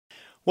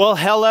Well,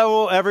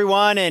 hello,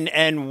 everyone,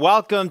 and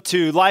welcome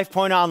to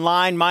LifePoint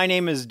Online. My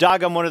name is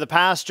Doug. I'm one of the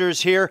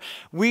pastors here.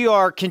 We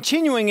are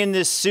continuing in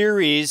this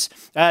series,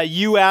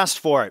 You Asked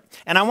For It.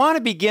 And I want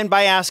to begin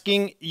by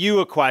asking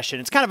you a question.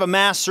 It's kind of a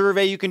mass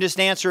survey. You can just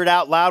answer it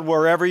out loud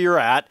wherever you're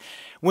at.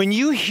 When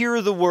you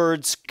hear the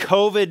words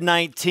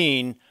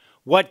COVID-19,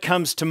 what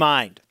comes to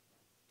mind?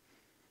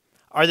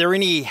 Are there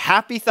any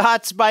happy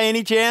thoughts by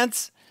any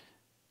chance?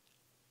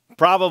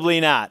 Probably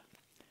not.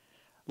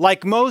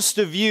 Like most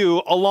of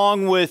you,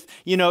 along with,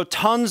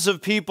 tons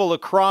of people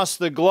across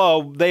the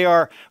globe,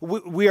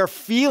 we are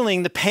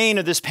feeling the pain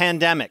of this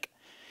pandemic.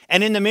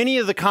 And in many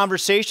of the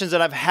conversations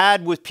that I've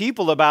had with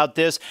people about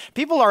this,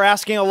 people are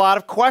asking a lot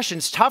of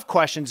questions, tough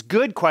questions,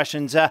 good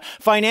questions,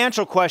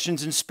 financial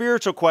questions, and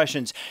spiritual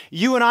questions.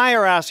 You and I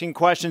are asking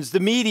questions. The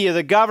media,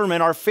 the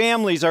government, our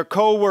families, our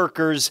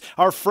coworkers,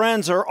 our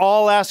friends are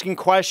all asking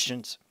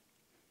questions.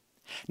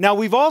 Now,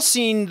 we've all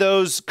seen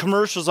those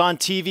commercials on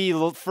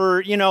TV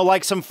for,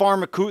 like some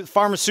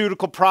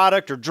pharmaceutical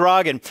product or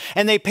drug,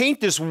 and they paint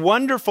this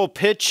wonderful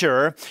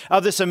picture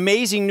of this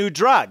amazing new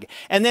drug.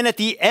 And then at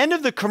the end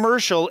of the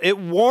commercial, it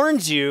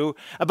warns you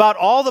about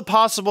all the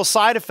possible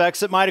side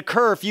effects that might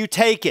occur if you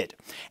take it.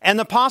 And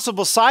the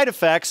possible side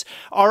effects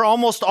are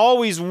almost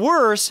always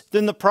worse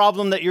than the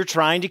problem that you're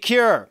trying to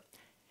cure.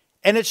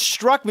 And it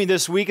struck me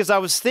this week as I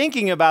was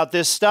thinking about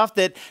this stuff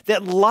that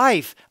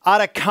life ought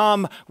to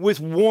come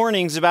with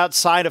warnings about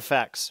side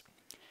effects.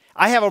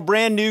 I have a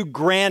brand new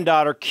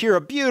granddaughter, Kira,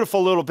 a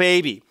beautiful little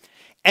baby.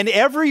 And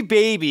every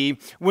baby,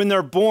 when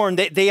they're born,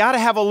 they ought to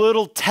have a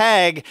little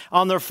tag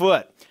on their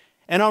foot.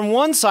 And on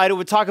one side, it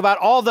would talk about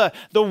all the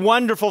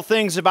wonderful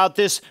things about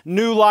this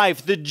new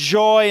life, the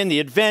joy and the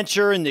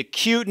adventure and the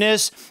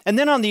cuteness. And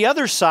then on the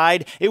other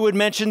side, it would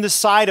mention the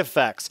side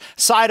effects.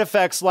 Side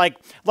effects like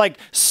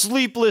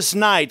sleepless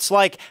nights,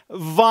 like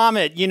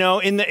vomit,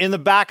 in the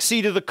back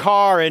seat of the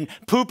car, and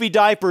poopy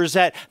diapers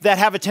that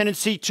have a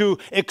tendency to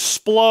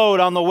explode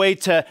on the way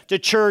to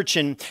church,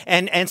 and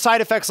side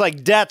effects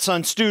like debts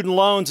on student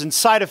loans, and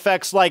side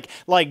effects like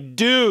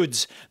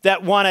dudes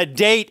that want to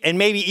date and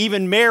maybe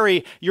even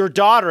marry your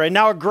daughter and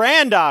now a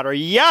granddaughter.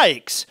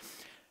 Yikes.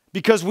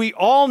 Because we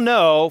all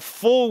know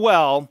full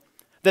well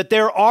that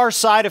there are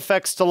side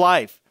effects to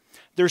life.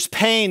 There's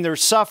pain,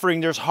 there's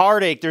suffering, there's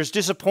heartache, there's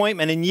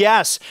disappointment, and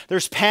yes,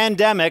 there's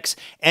pandemics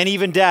and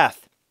even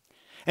death.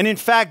 And in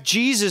fact,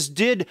 Jesus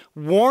did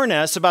warn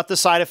us about the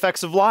side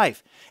effects of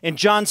life. In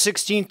John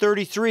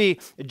 16:33,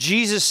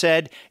 Jesus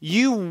said,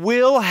 "You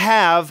will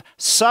have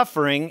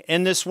suffering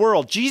in this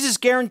world." Jesus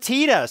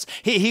guaranteed us.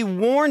 He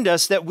warned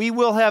us that we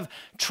will have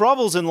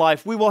troubles in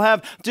life. We will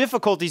have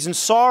difficulties and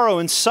sorrow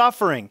and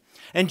suffering.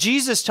 And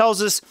Jesus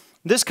tells us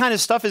this kind of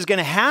stuff is going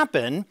to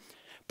happen.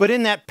 But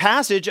in that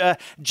passage,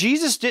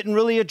 Jesus didn't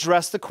really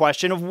address the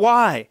question of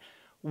why.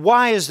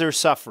 Why is there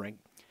suffering?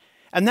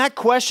 And that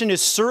question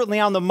is certainly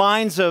on the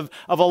minds of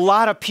a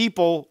lot of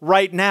people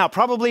right now,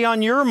 probably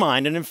on your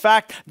mind. And in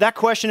fact, that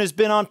question has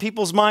been on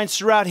people's minds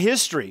throughout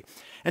history.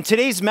 And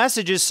today's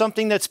message is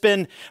something that's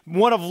been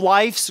one of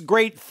life's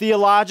great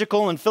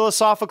theological and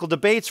philosophical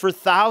debates for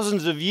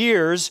thousands of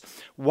years.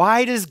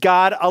 Why does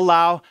God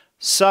allow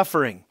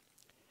suffering?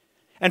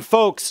 And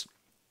folks,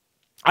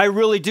 I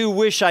really do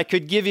wish I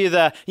could give you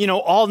the,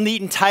 all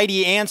neat and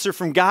tidy answer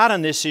from God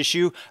on this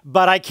issue,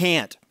 but I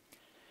can't.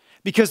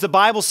 Because the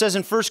Bible says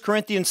in 1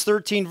 Corinthians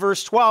 13,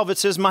 verse 12, it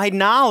says, "My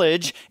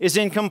knowledge is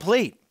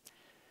incomplete."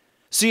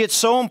 See, it's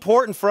so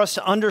important for us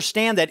to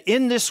understand that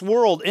in this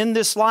world, in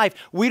this life,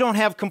 we don't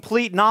have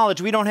complete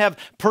knowledge. We don't have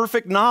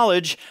perfect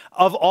knowledge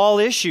of all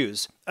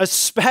issues,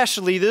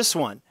 especially this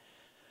one.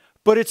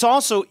 But it's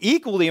also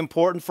equally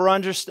important for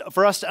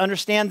us to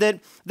understand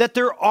that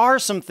there are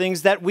some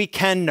things that we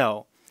can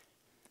know.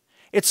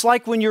 It's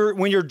like when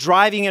you're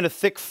driving in a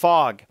thick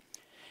fog,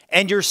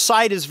 and your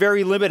sight is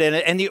very limited,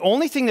 and the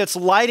only thing that's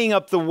lighting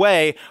up the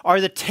way are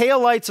the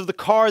taillights of the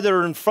car that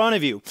are in front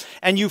of you.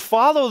 And you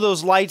follow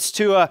those lights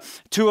to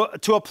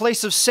a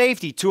place of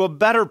safety, to a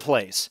better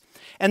place.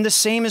 And the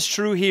same is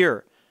true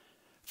here.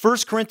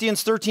 1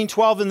 Corinthians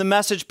 13:12 in the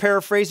Message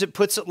paraphrase, it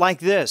puts it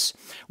like this: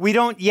 "We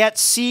don't yet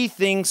see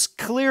things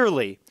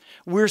clearly.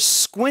 We're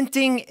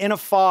squinting in a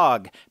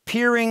fog,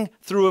 peering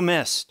through a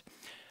mist."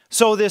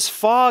 So this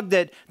fog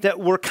that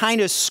we're kind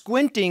of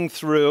squinting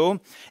through,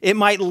 it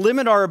might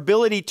limit our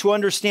ability to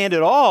understand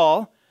it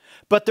all,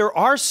 but there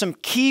are some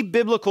key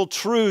biblical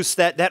truths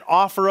that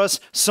offer us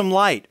some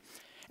light.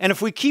 And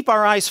if we keep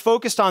our eyes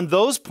focused on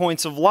those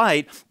points of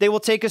light, they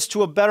will take us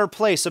to a better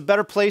place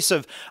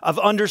of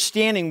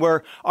understanding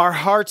where our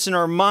hearts and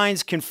our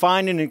minds can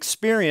find and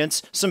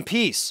experience some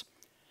peace.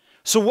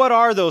 So what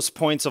are those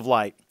points of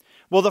light?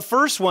 Well, the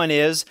first one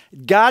is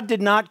God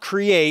did not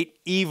create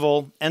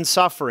evil and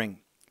suffering.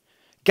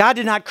 God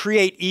did not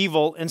create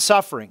evil and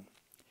suffering.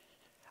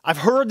 I've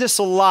heard this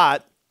a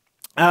lot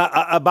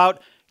about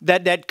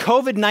that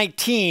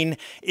COVID-19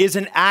 is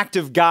an act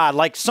of God,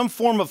 like some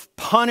form of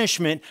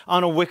punishment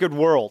on a wicked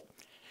world.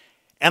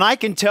 And I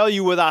can tell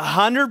you with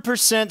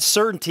 100%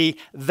 certainty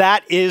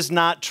that is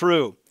not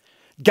true.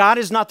 God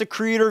is not the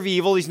creator of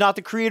evil. He's not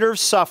the creator of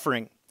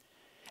suffering.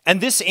 And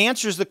this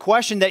answers the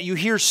question that you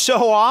hear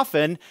so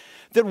often,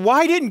 that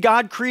why didn't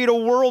God create a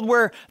world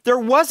where there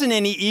wasn't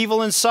any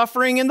evil and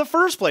suffering in the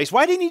first place?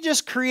 Why didn't he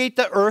just create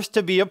the earth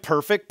to be a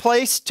perfect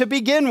place to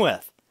begin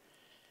with?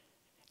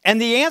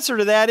 And the answer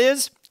to that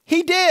is,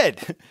 he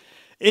did.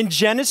 In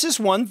Genesis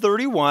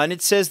 1:31,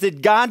 it says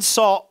that God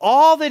saw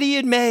all that he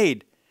had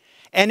made,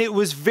 and it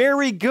was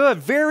very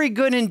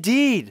good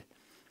indeed.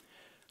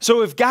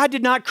 So if God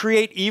did not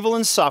create evil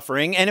and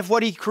suffering, and if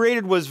what he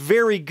created was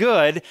very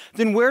good,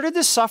 then where did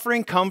the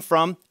suffering come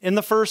from in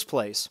the first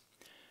place?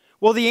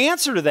 Well, the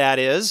answer to that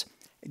is,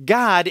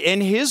 God,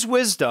 in his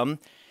wisdom,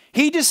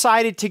 he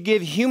decided to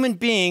give human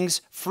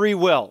beings free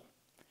will.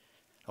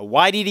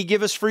 Why did he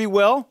give us free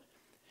will?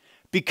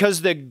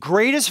 Because the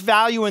greatest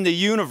value in the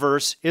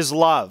universe is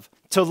love.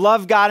 To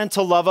love God and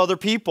to love other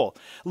people.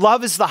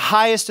 Love is the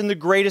highest and the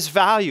greatest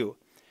value.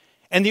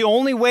 And the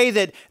only way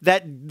that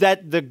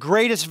the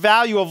greatest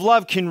value of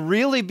love can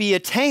really be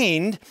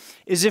attained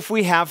is if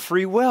we have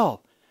free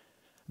will.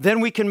 Then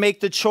we can make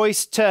the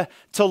choice to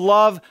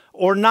love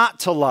or not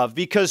to love,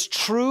 because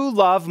true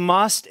love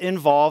must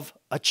involve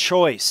a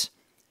choice.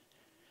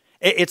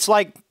 It's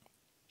like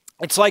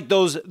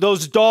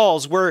those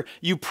dolls where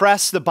you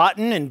press the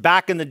button, and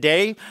back in the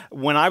day,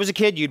 when I was a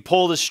kid, you'd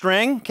pull the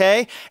string,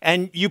 okay?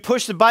 And you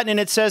push the button and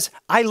it says,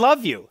 "I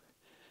love you."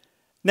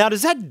 Now,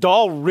 does that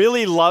doll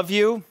really love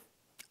you?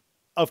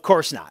 Of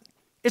course not.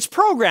 It's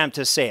programmed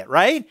to say it,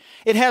 right?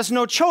 It has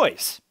no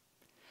choice.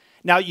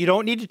 Now, you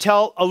don't need to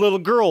tell a little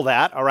girl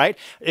that, all right?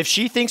 If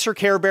she thinks her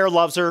Care Bear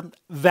loves her,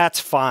 that's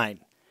fine.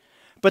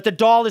 But the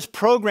doll is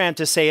programmed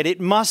to say it.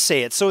 It must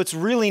say it, so it's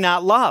really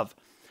not love.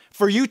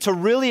 For you to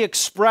really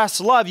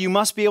express love, you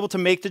must be able to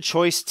make the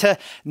choice to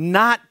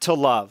not to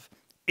love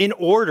in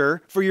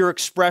order for your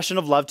expression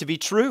of love to be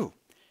true.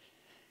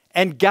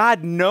 And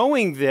God,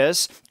 knowing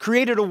this,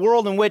 created a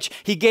world in which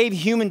he gave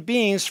human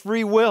beings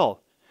free will.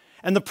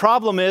 And the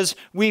problem is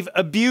we've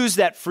abused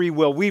that free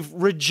will. We've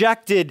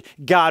rejected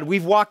God.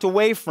 We've walked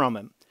away from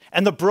him.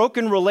 And the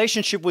broken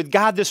relationship with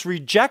God, this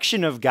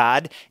rejection of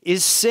God,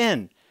 is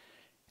sin.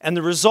 And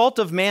the result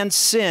of man's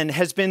sin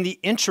has been the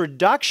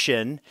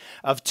introduction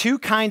of two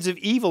kinds of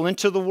evil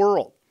into the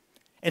world.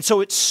 And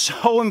so it's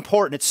so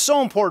important. It's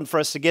so important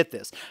for us to get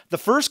this. The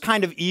first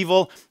kind of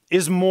evil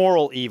is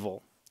moral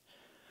evil.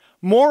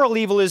 Moral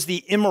evil is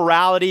the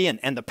immorality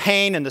and the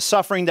pain and the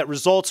suffering that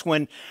results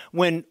when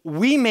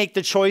we make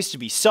the choice to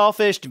be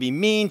selfish, to be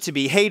mean, to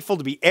be hateful,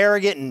 to be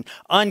arrogant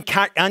and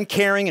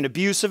uncaring and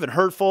abusive and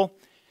hurtful.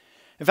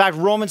 In fact,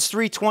 Romans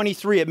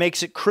 3:23, it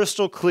makes it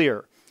crystal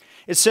clear.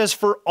 It says,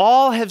 "For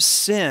all have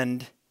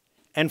sinned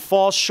and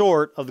fall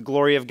short of the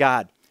glory of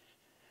God."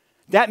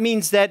 That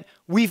means that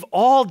we've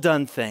all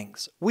done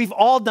things. We've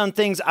all done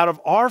things out of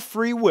our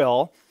free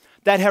will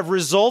that have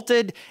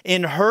resulted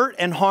in hurt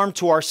and harm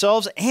to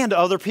ourselves and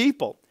other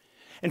people.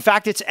 In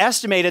fact, it's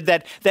estimated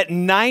that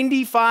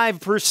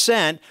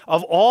 95%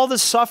 of all the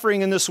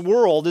suffering in this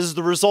world is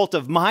the result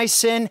of my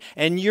sin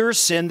and your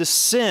sin, the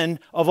sin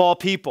of all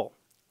people.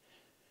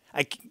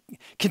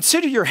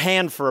 Consider your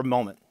hand for a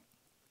moment.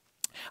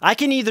 I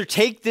can either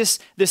take this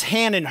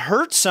hand and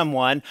hurt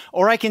someone,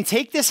 or I can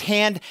take this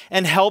hand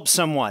and help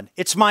someone.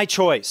 It's my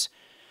choice.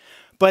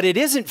 But it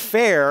isn't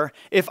fair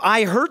if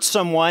I hurt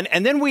someone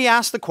and then we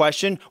ask the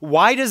question,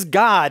 why does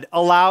God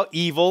allow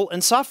evil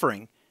and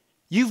suffering?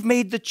 You've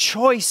made the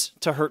choice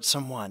to hurt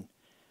someone.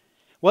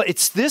 Well,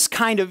 it's this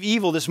kind of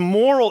evil, this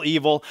moral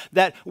evil,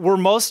 that we're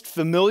most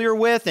familiar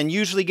with and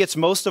usually gets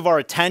most of our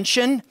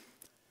attention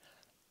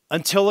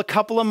until a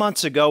couple of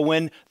months ago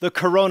when the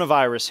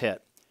coronavirus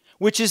hit,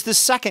 which is the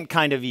second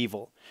kind of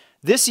evil.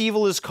 This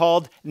evil is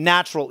called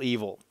natural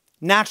evil.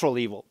 Natural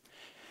evil.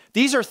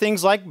 These are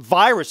things like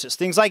viruses,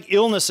 things like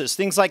illnesses,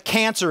 things like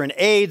cancer and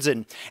AIDS,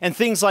 and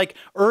things like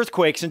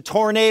earthquakes and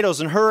tornadoes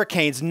and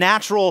hurricanes,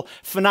 natural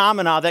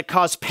phenomena that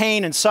cause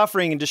pain and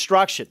suffering and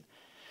destruction.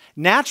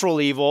 Natural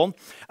evil,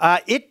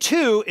 it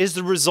too is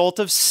the result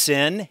of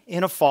sin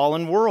in a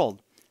fallen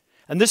world.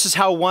 And this is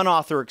how one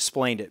author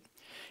explained it.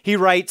 He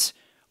writes,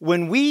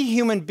 "When we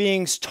human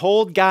beings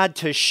told God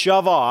to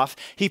shove off,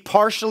 he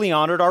partially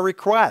honored our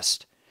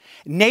request.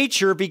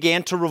 Nature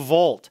began to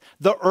revolt.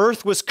 The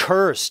earth was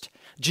cursed.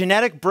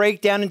 Genetic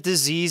breakdown and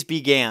disease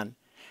began.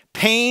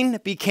 Pain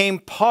became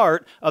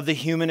part of the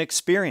human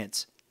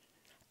experience."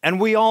 And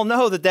we all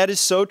know that that is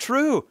so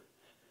true.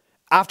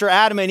 After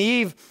Adam and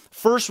Eve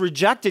first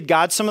rejected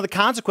God, some of the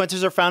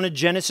consequences are found in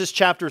Genesis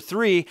chapter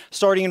 3,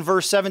 starting in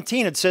verse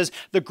 17. It says,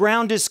 "The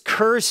ground is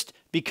cursed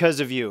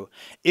because of you.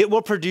 It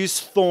will produce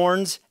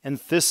thorns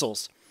and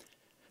thistles."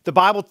 The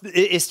Bible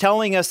is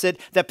telling us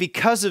that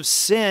because of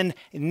sin,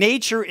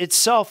 nature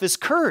itself is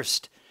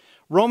cursed.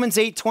 Romans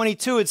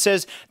 8:22, it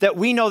says that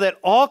we know that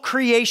all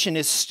creation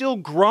is still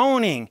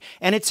groaning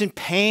and it's in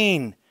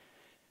pain.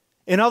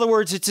 In other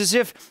words, it's as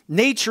if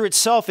nature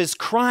itself is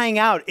crying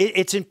out.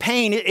 It's in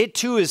pain. It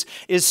too is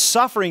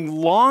suffering,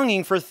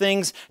 longing for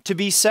things to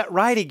be set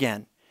right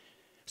again.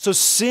 So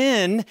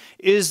sin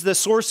is the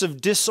source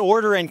of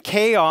disorder and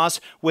chaos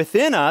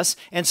within us,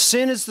 and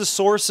sin is the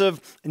source of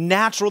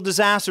natural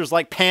disasters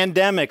like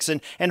pandemics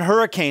and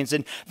hurricanes.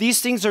 And these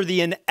things are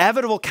the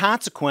inevitable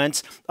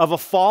consequence of a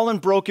fallen,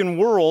 broken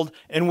world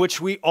in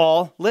which we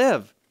all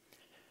live.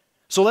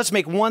 So let's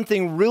make one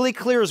thing really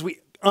clear as we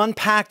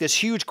unpack this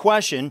huge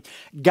question.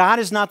 God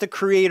is not the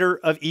creator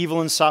of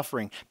evil and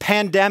suffering.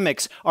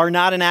 Pandemics are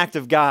not an act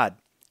of God.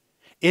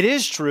 It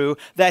is true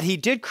that he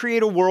did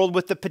create a world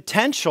with the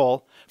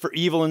potential for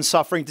evil and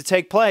suffering to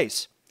take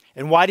place.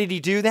 And why did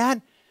he do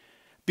that?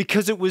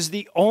 Because it was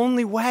the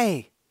only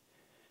way.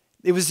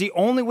 It was the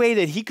only way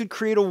that he could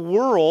create a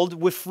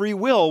world with free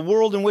will, a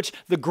world in which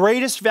the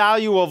greatest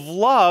value of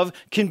love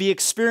can be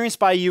experienced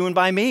by you and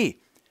by me.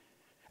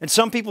 And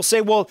some people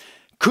say, well,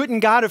 couldn't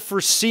God have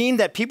foreseen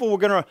that people were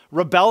going to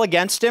rebel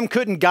against him?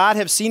 Couldn't God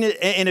have seen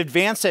it in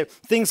advance that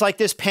things like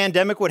this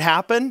pandemic would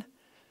happen?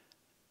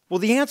 Well,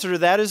 the answer to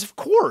that is, of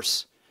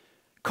course.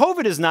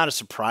 COVID is not a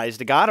surprise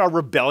to God. Our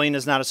rebellion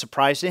is not a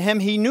surprise to him.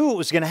 He knew it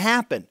was going to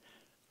happen.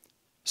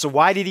 So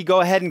why did he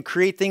go ahead and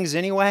create things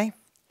anyway?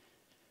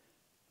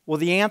 Well,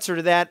 the answer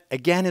to that,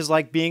 again, is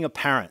like being a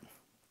parent.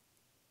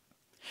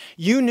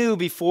 You knew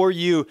before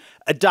you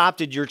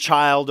adopted your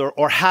child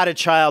or had a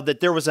child that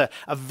there was a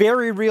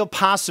very real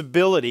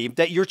possibility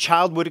that your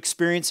child would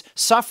experience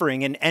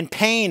suffering and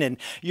pain, and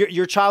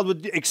your child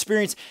would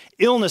experience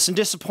illness and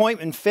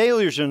disappointment and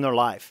failures in their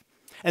life.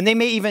 And they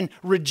may even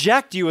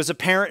reject you as a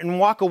parent and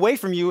walk away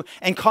from you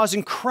and cause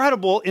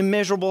incredible,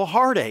 immeasurable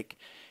heartache.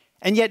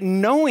 And yet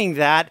knowing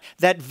that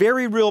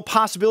very real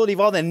possibility of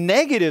all the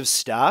negative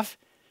stuff,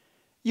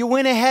 you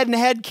went ahead and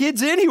had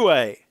kids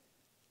anyway.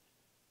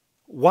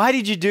 Why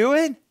did you do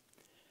it?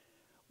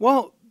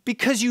 Well,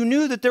 because you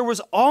knew that there was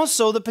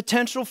also the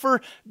potential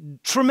for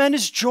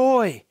tremendous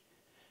joy.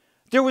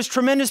 There was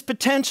tremendous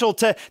potential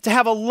to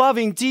have a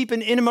loving, deep,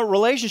 and intimate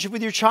relationship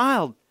with your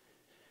child.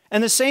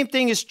 And the same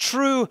thing is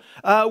true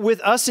with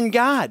us and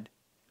God.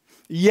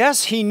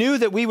 Yes, he knew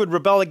that we would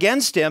rebel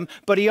against him,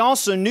 but he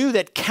also knew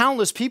that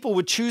countless people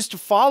would choose to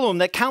follow him,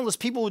 that countless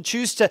people would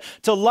choose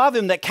to love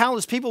him, that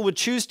countless people would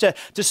choose to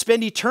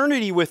spend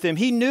eternity with him.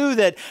 He knew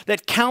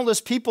that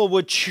countless people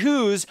would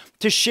choose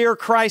to share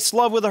Christ's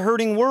love with a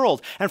hurting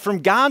world. And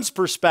from God's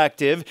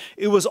perspective,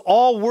 it was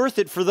all worth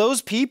it for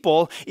those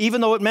people,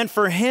 even though it meant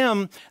for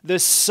him the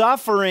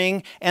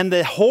suffering and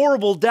the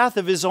horrible death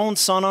of his own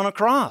son on a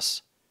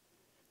cross.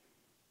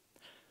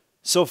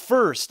 So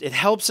first, it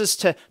helps us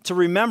to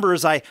remember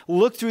as I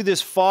look through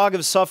this fog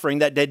of suffering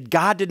that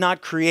God did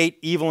not create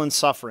evil and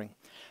suffering.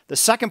 The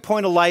second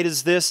point of light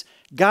is this: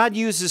 God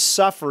uses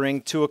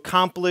suffering to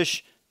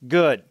accomplish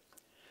good.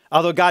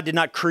 Although God did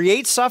not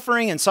create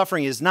suffering and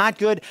suffering is not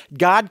good,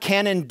 God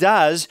can and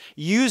does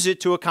use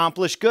it to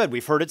accomplish good.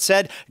 We've heard it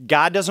said,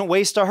 God doesn't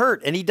waste a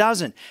hurt, and he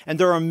doesn't. And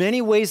there are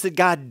many ways that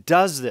God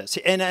does this.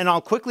 And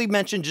I'll quickly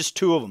mention just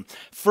two of them.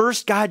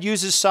 First, God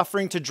uses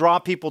suffering to draw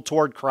people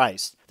toward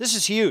Christ. This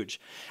is huge.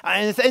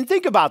 And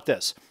think about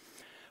this.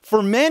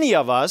 For many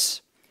of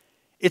us,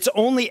 it's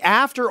only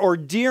after or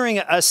during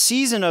a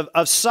season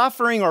of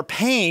suffering or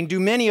pain do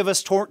many of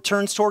us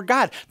turn toward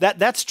God.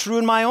 That's true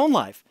in my own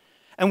life.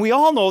 And we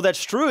all know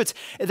that's true.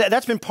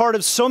 That's been part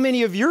of so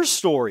many of your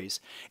stories.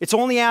 It's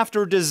only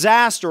after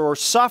disaster or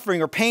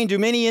suffering or pain do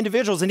many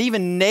individuals and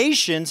even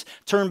nations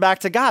turn back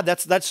to God.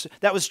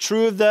 That was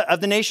true of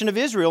the nation of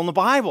Israel in the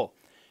Bible.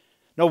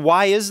 Now,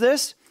 why is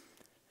this?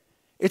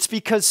 It's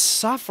because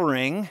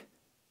suffering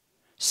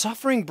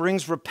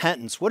brings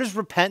repentance. What is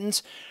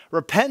repentance?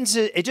 Repentance,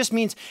 it just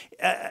means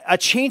a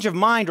change of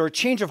mind or a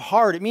change of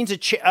heart. It means a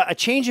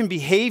change in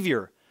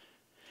behavior.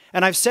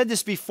 And I've said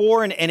this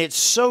before, and it's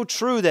so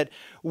true that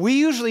we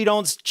usually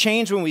don't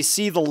change when we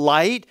see the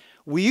light.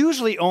 We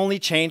usually only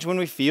change when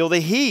we feel the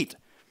heat.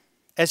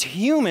 As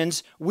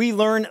humans, we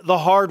learn the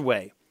hard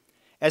way.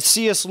 As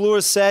C.S.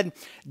 Lewis said,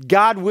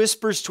 God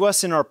whispers to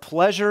us in our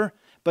pleasure,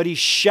 but he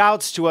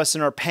shouts to us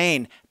in our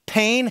pain.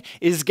 Pain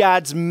is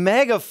God's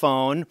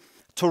megaphone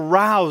to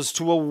rouse,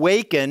 to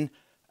awaken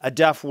a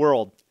deaf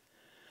world.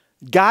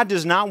 God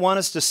does not want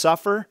us to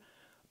suffer,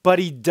 but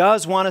he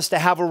does want us to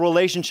have a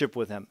relationship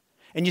with him.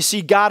 And you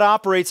see, God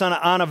operates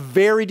on a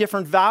very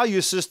different value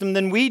system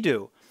than we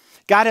do.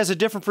 God has a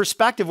different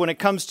perspective when it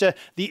comes to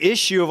the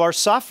issue of our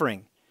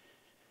suffering.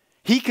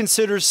 He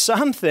considers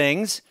some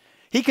things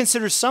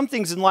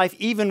in life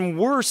even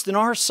worse than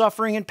our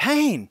suffering and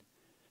pain.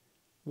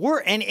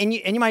 And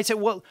you might say,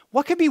 well,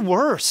 what could be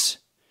worse?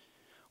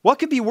 What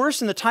could be worse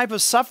than the type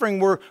of suffering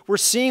we're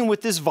seeing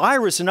with this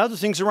virus and other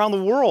things around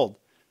the world?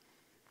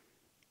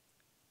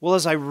 Well,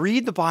 as I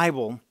read the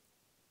Bible,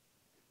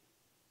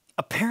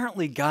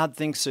 apparently God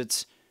thinks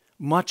it's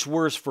much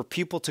worse for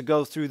people to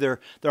go through their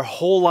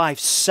whole life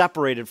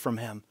separated from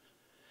him,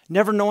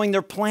 never knowing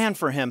their plan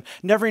for him,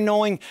 never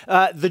knowing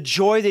the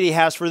joy that he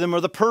has for them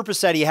or the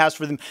purpose that he has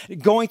for them,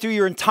 going through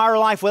your entire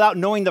life without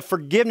knowing the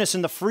forgiveness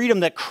and the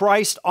freedom that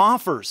Christ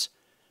offers.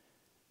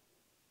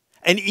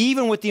 And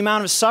even with the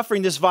amount of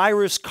suffering this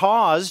virus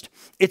caused,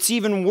 it's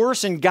even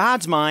worse in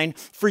God's mind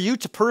for you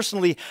to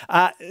personally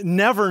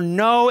never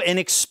know and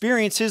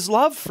experience His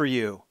love for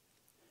you.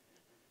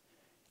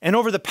 And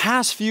over the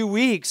past few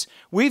weeks,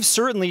 we've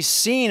certainly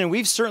seen and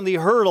we've certainly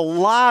heard a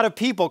lot of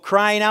people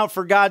crying out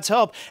for God's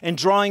help and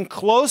drawing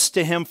close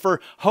to Him for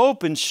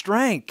hope and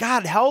strength.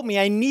 God, help me,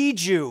 I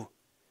need you.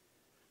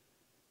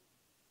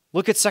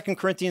 Look at 2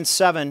 Corinthians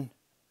 7,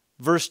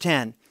 verse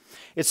 10.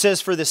 It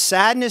says, for the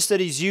sadness that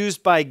is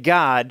used by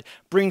God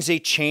brings a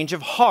change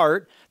of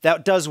heart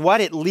that does what?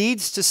 It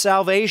leads to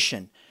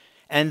salvation.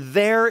 And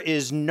there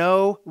is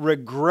no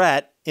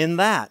regret in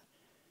that.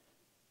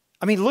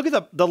 I mean, look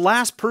at the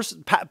last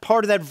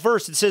part of that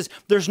verse. It says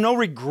there's no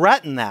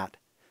regret in that.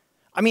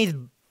 I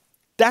mean,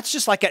 that's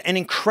just like an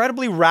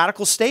incredibly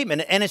radical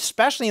statement. And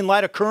especially in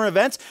light of current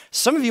events,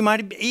 some of you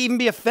might even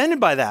be offended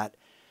by that.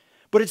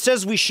 But it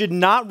says we should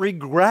not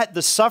regret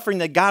the suffering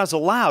that God has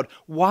allowed.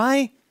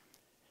 Why?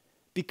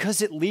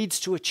 Because it leads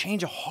to a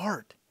change of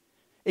heart.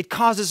 It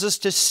causes us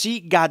to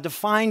seek God, to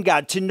find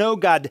God, to know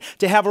God,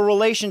 to have a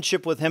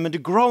relationship with Him and to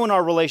grow in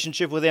our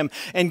relationship with Him.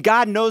 And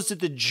God knows that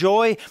the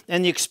joy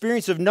and the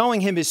experience of knowing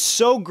Him is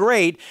so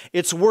great,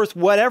 it's worth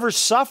whatever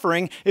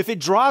suffering if it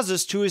draws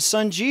us to His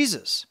Son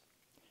Jesus.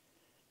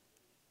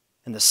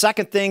 And the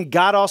second thing,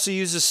 God also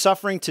uses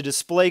suffering to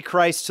display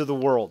Christ to the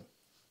world.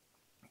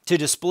 To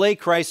display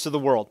Christ to the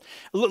world.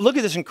 Look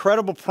at this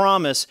incredible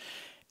promise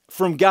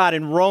from God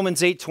in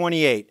Romans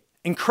 8:28.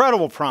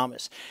 Incredible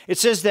promise. It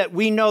says that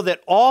we know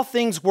that all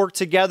things work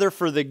together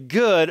for the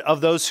good of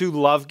those who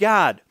love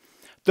God,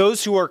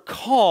 those who are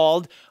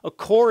called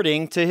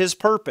according to His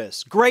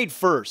purpose. Great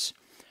verse.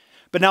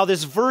 But now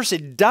this verse,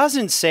 it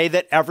doesn't say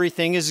that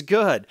everything is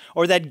good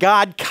or that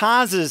God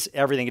causes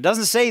everything. It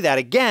doesn't say that.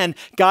 Again,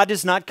 God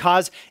does not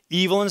cause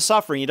evil and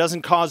suffering. He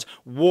doesn't cause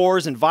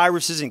wars and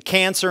viruses and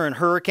cancer and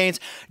hurricanes.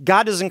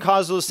 God doesn't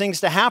cause those things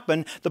to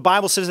happen. The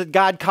Bible says that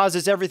God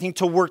causes everything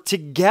to work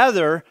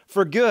together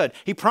for good.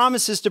 He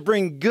promises to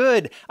bring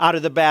good out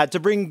of the bad, to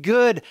bring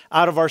good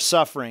out of our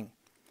suffering.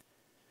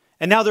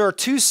 And now there are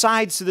two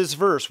sides to this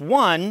verse.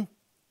 One,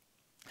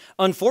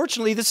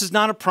 unfortunately, this is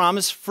not a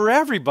promise for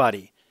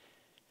everybody.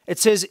 It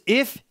says,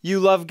 if you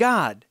love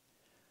God.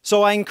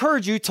 So I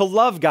encourage you to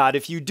love God.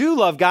 If you do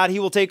love God, He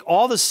will take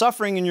all the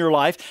suffering in your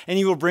life and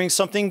He will bring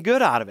something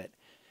good out of it.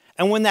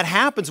 And when that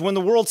happens, when the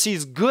world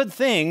sees good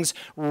things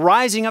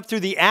rising up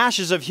through the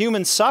ashes of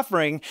human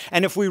suffering,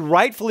 and if we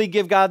rightfully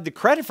give God the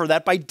credit for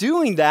that, by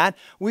doing that,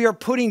 we are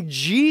putting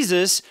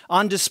Jesus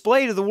on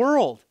display to the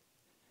world.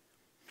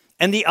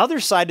 And the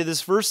other side of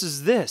this verse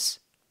is this.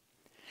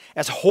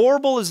 As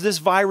horrible as this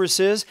virus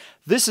is,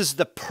 this is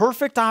the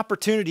perfect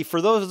opportunity for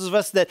those of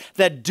us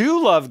that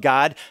do love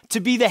God to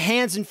be the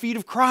hands and feet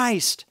of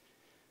Christ.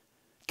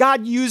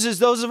 God uses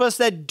those of us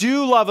that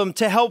do love Him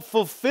to help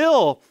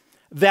fulfill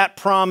that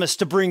promise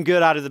to bring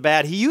good out of the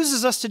bad. He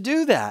uses us to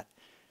do that.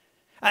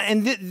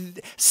 And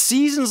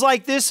seasons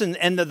like this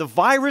and the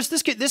virus,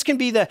 this can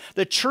be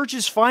the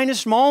church's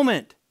finest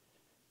moment.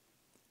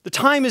 The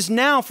time is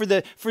now for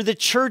the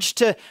church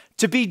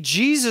to be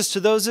Jesus to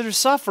those that are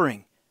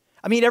suffering.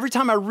 I mean, every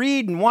time I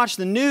read and watch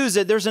the news,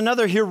 that there's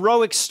another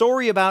heroic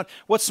story about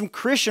what some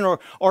Christian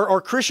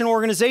or Christian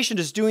organization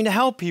is doing to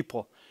help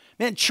people.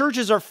 Man,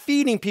 churches are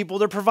feeding people.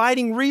 They're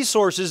providing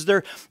resources.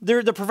 They're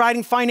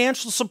providing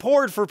financial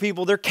support for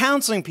people. They're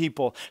counseling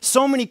people.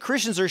 So many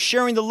Christians are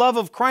sharing the love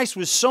of Christ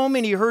with so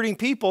many hurting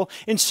people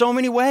in so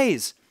many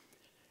ways.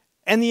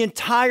 And the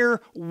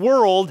entire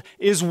world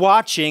is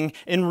watching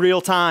in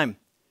real time.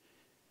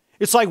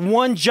 It's like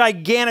one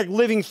gigantic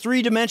living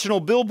three-dimensional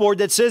billboard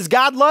that says,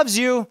 God loves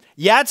you.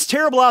 Yeah, it's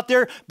terrible out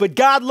there, but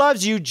God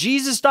loves you.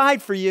 Jesus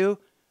died for you.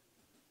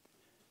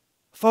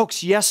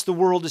 Folks, yes, the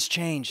world has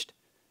changed.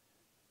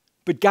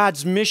 But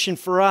God's mission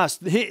for us,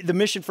 the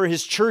mission for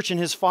His church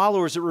and His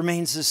followers, it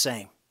remains the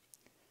same.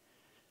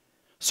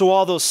 So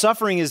although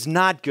suffering is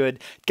not good,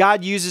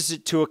 God uses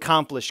it to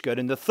accomplish good.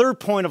 And the third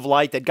point of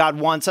light that God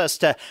wants us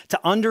to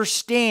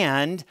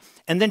understand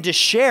and then to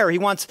share, He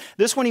wants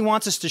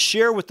us to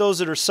share with those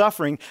that are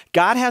suffering.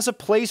 God has a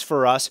place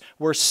for us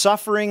where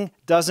suffering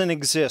doesn't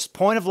exist.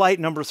 Point of light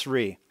number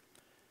 3.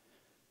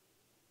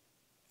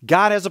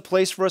 God has a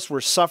place for us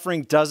where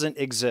suffering doesn't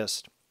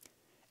exist.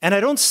 And I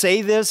don't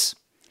say this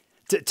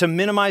to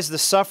minimize the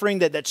suffering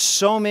that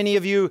so many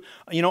of you,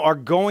 are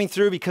going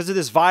through because of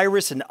this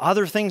virus and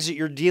other things that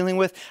you're dealing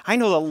with. I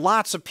know that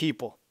lots of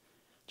people,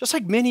 just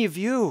like many of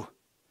you,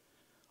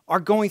 are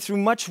going through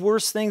much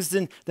worse things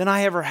than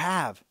I ever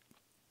have.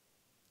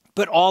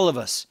 But all of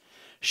us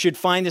should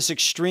find this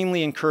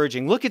extremely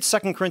encouraging. Look at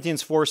 2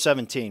 Corinthians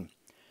 4:17.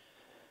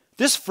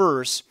 This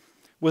verse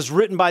was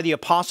written by the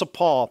Apostle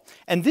Paul,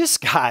 and this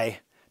guy,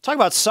 talk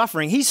about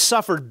suffering. He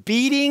suffered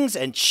beatings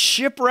and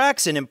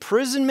shipwrecks and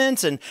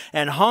imprisonments and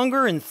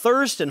hunger and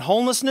thirst and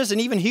homelessness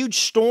and even huge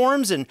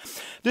storms. And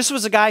this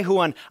was a guy who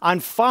on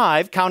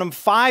 5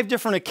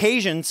 different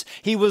occasions,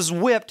 he was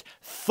whipped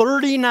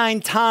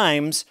 39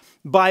 times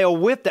by a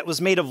whip that was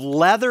made of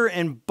leather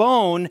and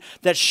bone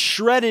that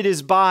shredded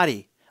his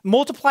body.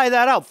 Multiply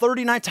that out,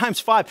 39 times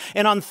 5.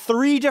 And on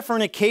 3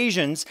 different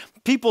occasions,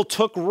 people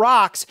took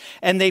rocks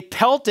and they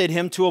pelted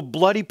him to a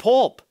bloody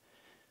pulp.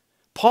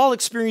 Paul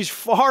experienced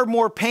far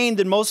more pain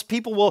than most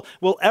people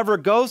will ever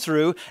go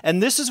through.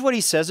 And this is what he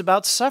says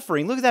about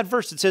suffering. Look at that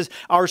verse. It says,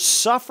 our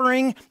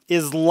suffering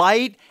is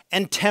light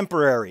and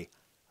temporary.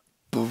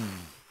 Boom.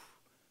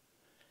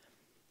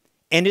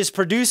 And is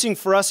producing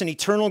for us an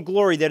eternal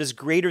glory that is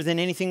greater than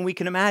anything we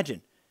can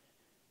imagine.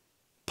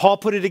 Paul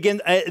put it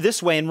again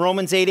this way in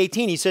Romans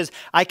 8:18. He says,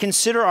 I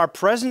consider our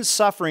present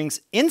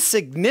sufferings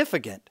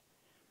insignificant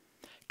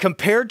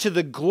compared to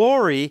the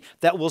glory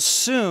that will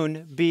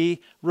soon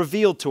be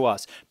revealed to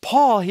us.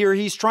 Paul here,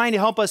 he's trying to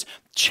help us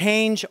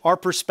change our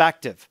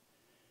perspective.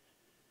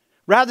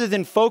 Rather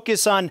than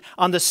focus on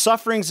the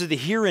sufferings of the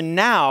here and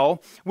now,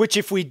 which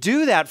if we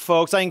do that,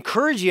 folks, I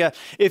encourage you,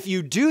 if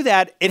you do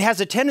that, it has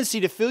a tendency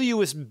to fill you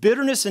with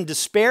bitterness and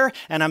despair,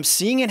 and I'm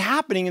seeing it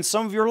happening in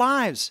some of your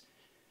lives.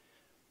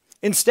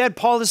 Instead,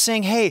 Paul is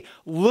saying, hey,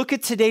 look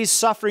at today's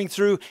suffering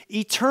through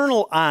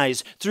eternal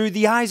eyes, through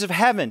the eyes of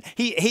heaven.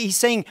 He's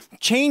saying,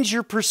 change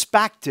your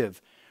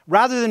perspective.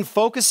 Rather than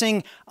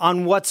focusing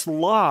on what's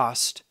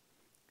lost,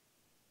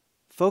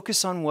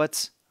 focus on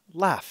what's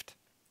left.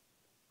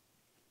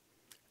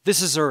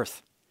 This is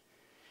earth.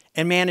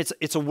 And man,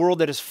 it's a world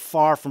that is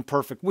far from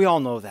perfect. We all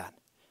know that.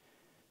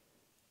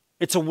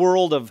 It's a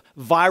world of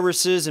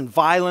viruses and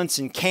violence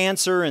and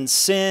cancer and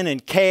sin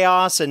and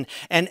chaos.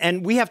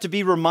 And we have to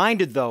be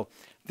reminded, though,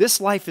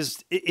 this life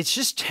it's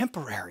just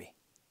temporary.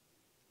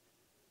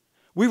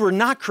 We were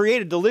not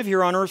created to live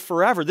here on earth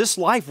forever. This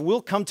life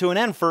will come to an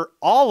end for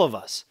all of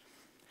us.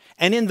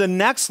 And in the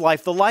next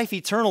life, the life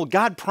eternal,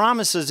 God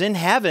promises in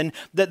heaven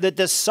that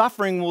the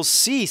suffering will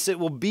cease. It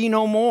will be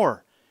no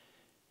more.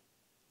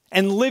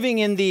 And living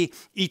in the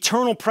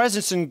eternal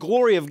presence and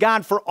glory of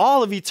God for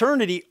all of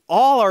eternity,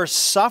 all our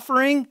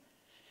suffering,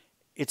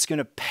 it's going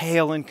to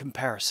pale in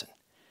comparison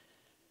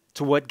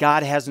to what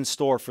God has in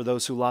store for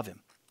those who love him.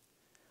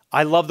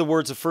 I love the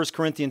words of 1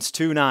 Corinthians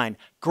 2:9.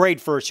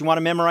 Great verse. You want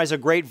to memorize a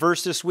great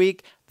verse this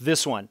week?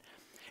 This one.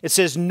 It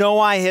says, no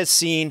eye has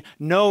seen,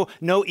 no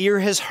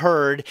ear has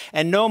heard,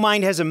 and no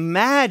mind has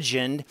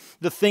imagined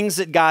the things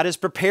that God has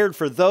prepared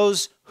for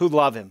those who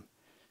love him.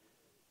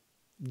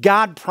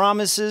 God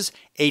promises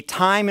a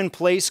time and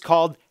place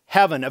called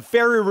heaven, a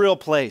very real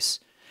place.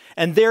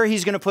 And there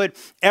he's going to put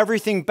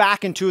everything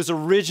back into his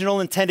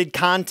original intended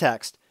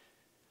context.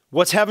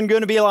 What's heaven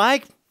going to be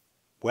like?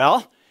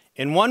 Well,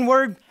 in one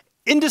word,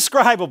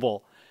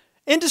 indescribable.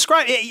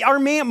 Our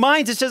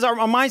minds, it says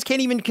our minds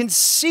can't even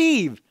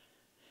conceive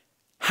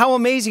how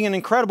amazing and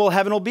incredible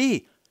heaven will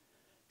be.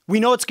 We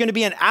know it's going to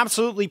be an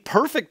absolutely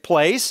perfect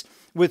place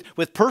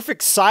with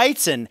perfect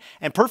sights and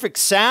perfect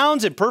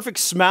sounds and perfect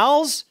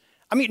smells.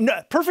 I mean,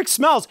 perfect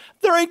smells.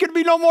 There ain't going to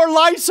be no more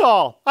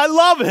Lysol. I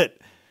love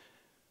it.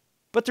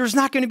 But there's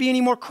not going to be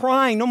any more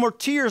crying, no more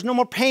tears, no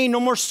more pain, no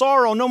more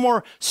sorrow, no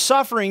more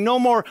suffering, no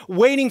more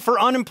waiting for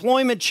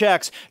unemployment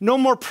checks, no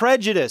more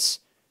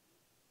prejudice.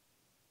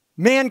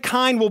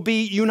 Mankind will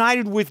be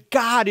united with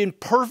God in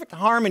perfect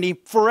harmony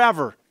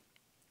forever.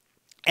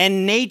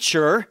 And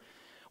nature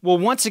will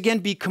once again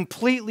be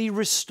completely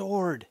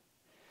restored.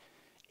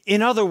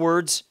 In other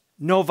words,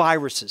 no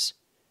viruses.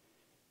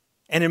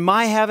 And in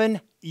my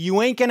heaven,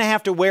 you ain't going to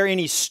have to wear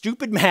any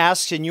stupid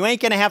masks and you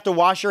ain't going to have to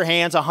wash your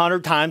hands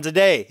 100 times a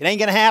day. It ain't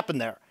going to happen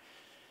there.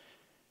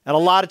 And a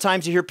lot of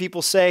times you hear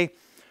people say,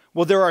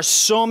 well, there are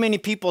so many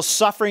people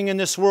suffering in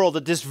this world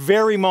at this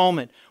very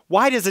moment.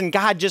 Why doesn't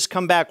God just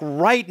come back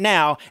right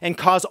now and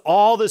cause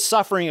all the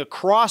suffering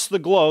across the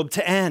globe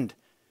to end?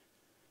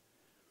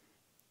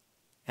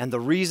 And the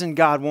reason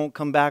God won't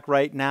come back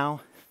right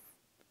now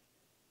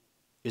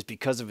is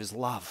because of his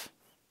love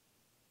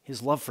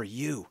for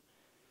you.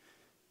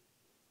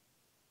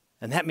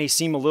 And that may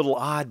seem a little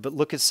odd, but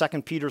look at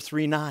 2 Peter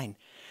 3:9.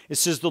 It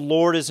says the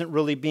Lord isn't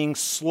really being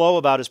slow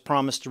about his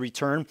promise to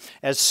return,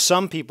 as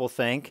some people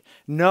think.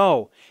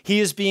 No,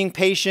 he is being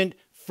patient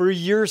for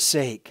your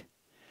sake.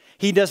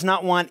 He does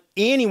not want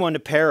anyone to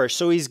perish,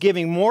 so he's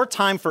giving more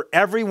time for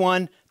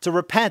everyone to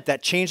repent,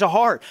 that change of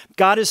heart.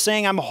 God is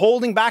saying, I'm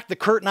holding back the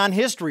curtain on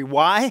history.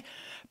 Why?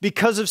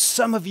 Because of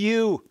some of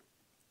you.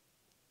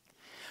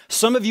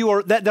 Some of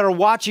you that are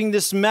watching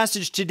this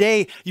message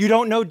today, you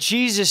don't know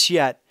Jesus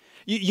yet.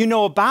 You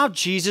know about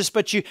Jesus,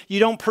 but you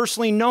don't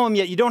personally know him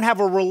yet. You don't have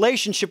a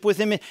relationship with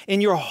him in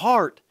your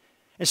heart.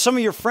 And some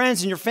of your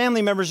friends and your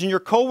family members and your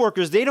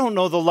coworkers, they don't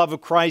know the love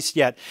of Christ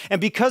yet.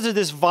 And because of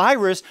this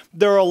virus,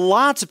 there are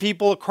lots of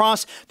people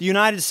across the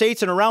United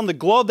States and around the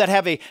globe that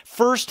have a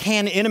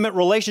firsthand intimate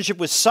relationship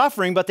with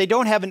suffering, but they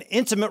don't have an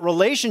intimate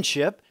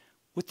relationship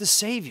with the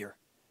Savior.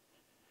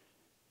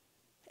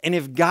 And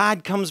if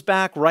God comes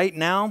back right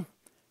now,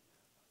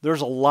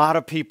 there's a lot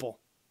of people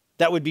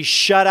that would be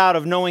shut out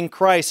of knowing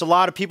Christ, a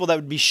lot of people that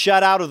would be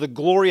shut out of the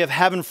glory of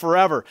heaven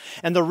forever.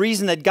 And the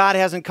reason that God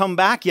hasn't come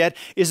back yet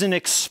is an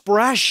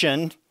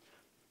expression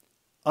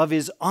of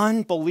his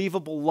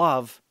unbelievable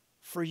love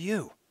for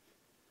you.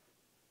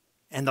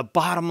 And the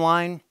bottom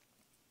line,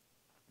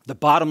 The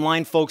bottom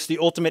line, folks, the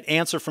ultimate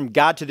answer from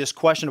God to this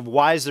question of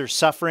why is there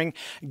suffering,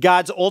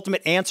 God's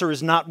ultimate answer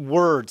is not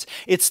words.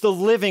 It's the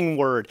living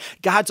word.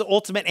 God's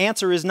ultimate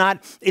answer is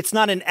it's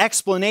not an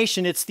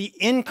explanation. It's the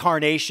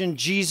incarnation,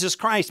 Jesus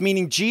Christ,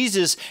 meaning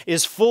Jesus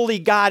is fully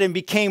God and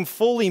became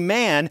fully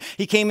man.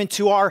 He came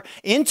into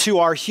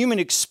our human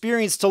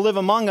experience to live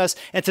among us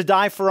and to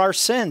die for our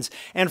sins.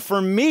 And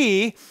for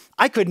me,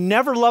 I could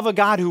never love a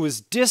God who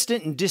was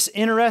distant and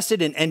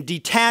disinterested and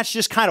detached,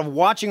 just kind of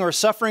watching our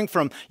suffering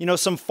from,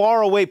 some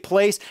faraway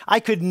place.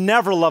 I could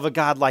never love a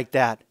God like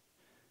that.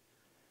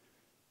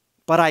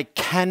 But I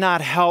cannot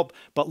help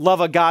but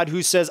love a God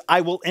who says, I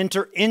will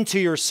enter into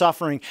your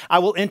suffering. I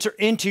will enter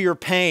into your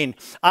pain.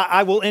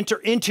 I will enter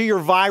into your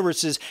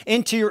viruses,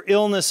 into your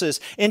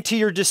illnesses, into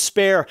your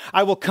despair.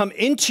 I will come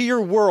into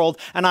your world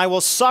and I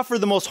will suffer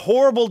the most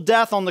horrible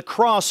death on the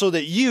cross so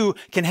that you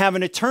can have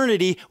an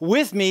eternity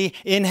with me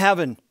in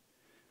heaven.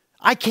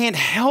 I can't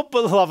help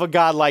but love a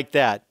God like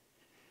that.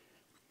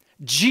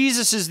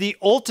 Jesus is the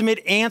ultimate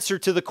answer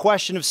to the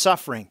question of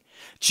suffering.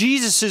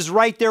 Jesus is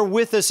right there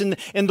with us in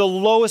the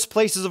lowest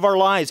places of our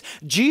lives.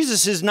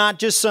 Jesus is not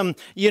just some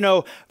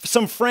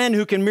friend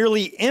who can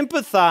merely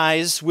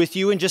empathize with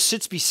you and just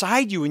sits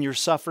beside you in your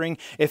suffering.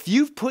 If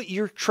you've put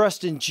your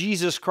trust in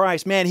Jesus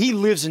Christ, man, He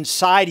lives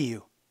inside of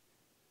you.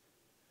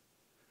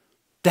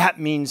 That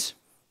means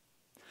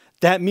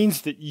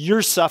that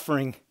your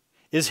suffering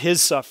is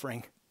His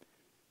suffering.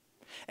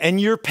 And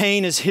your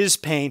pain is His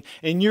pain,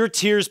 and your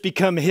tears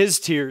become His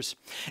tears.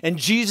 And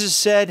Jesus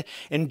said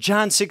in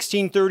John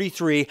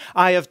 16:33,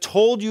 I have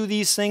told you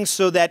these things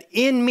so that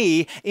in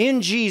me,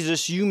 in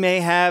Jesus, you may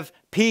have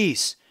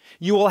peace.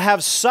 You will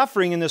have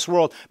suffering in this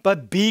world,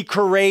 but be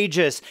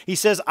courageous. He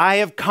says, I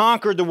have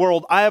conquered the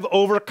world. I have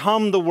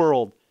overcome the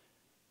world.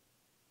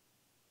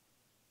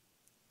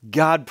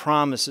 God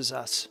promises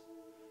us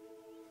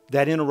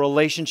that in a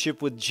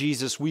relationship with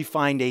Jesus, we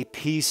find a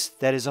peace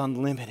that is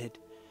unlimited,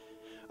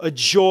 a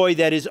joy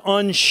that is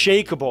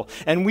unshakable,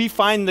 and we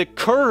find the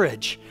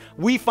courage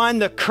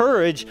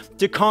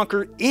to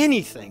conquer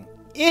anything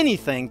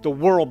the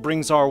world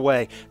brings our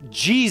way.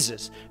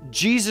 Jesus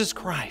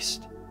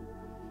Christ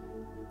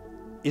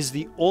is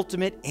the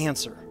ultimate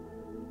answer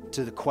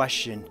to the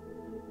question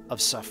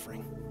of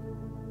suffering.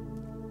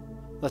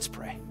 Let's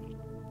pray.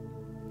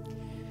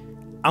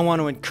 I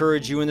want to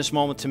encourage you in this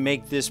moment to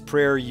make this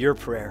prayer your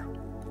prayer.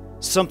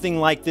 Something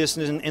like this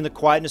in the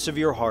quietness of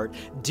your heart.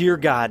 Dear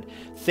God,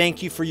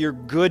 thank you for your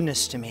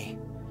goodness to me.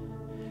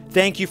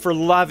 Thank you for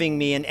loving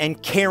me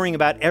and caring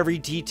about every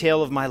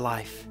detail of my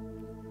life.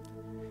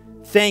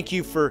 Thank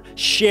you for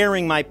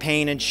sharing my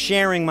pain and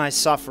sharing my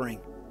suffering.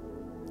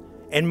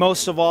 And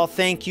most of all,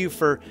 thank you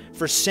for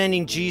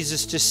sending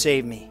Jesus to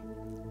save me.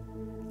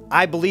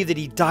 I believe that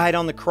He died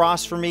on the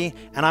cross for me,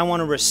 and I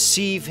want to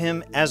receive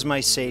Him as my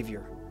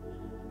Savior.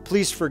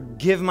 Please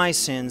forgive my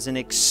sins and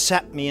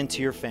accept me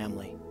into your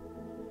family.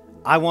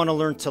 I want to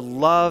learn to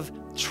love,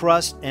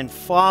 trust, and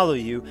follow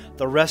you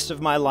the rest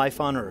of my life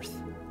on earth.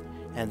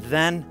 And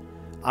then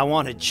I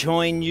want to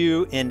join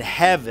you in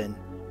heaven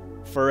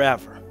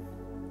forever.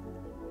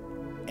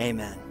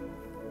 Amen.